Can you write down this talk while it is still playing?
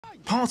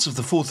Part of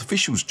the fourth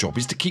official's job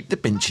is to keep the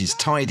benches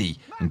tidy,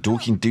 and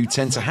Dorking do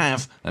tend to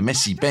have a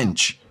messy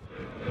bench.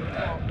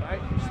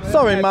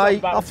 Sorry,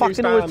 mate. I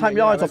fucking always take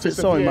my eyes off it.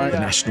 Sorry, mate. The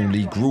National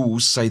League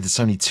rules say that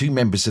only 2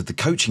 members of the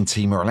coaching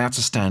team are allowed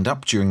to stand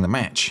up during the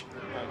match.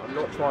 I'm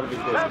not trying to be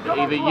busy, but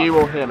either you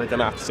or him are going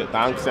to have to sit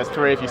down, because there's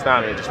 3 of you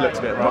standing. It just looks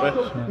a bit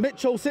rubbish.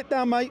 Mitchell, sit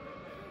down, mate.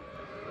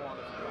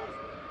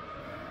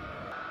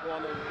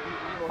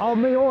 Oh,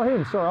 me or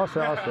him? Sorry,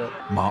 I'll sit.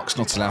 Mark's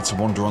not allowed to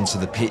wander onto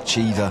the pitch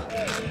either.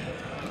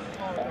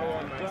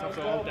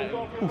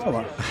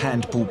 A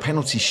handball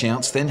penalty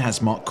shouts then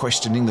has Mark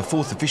questioning the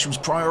fourth official's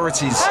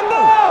priorities.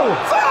 Handball!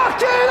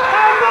 Fucking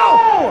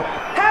hell!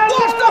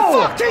 Watch the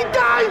fucking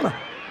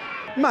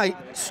game! Mate,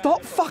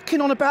 stop fucking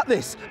on about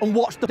this and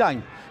watch the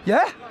game,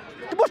 yeah?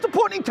 What's the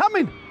point in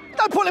coming?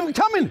 No point in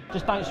coming.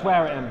 Just don't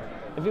swear at him.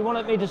 If you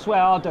wanted me to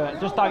swear, I'll do it.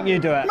 Just don't you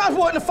do it. Man's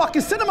working the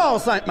fucking cinema or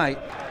something, mate.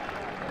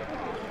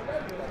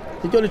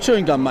 You got a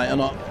chewing gum, mate, or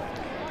not?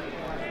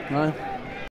 No?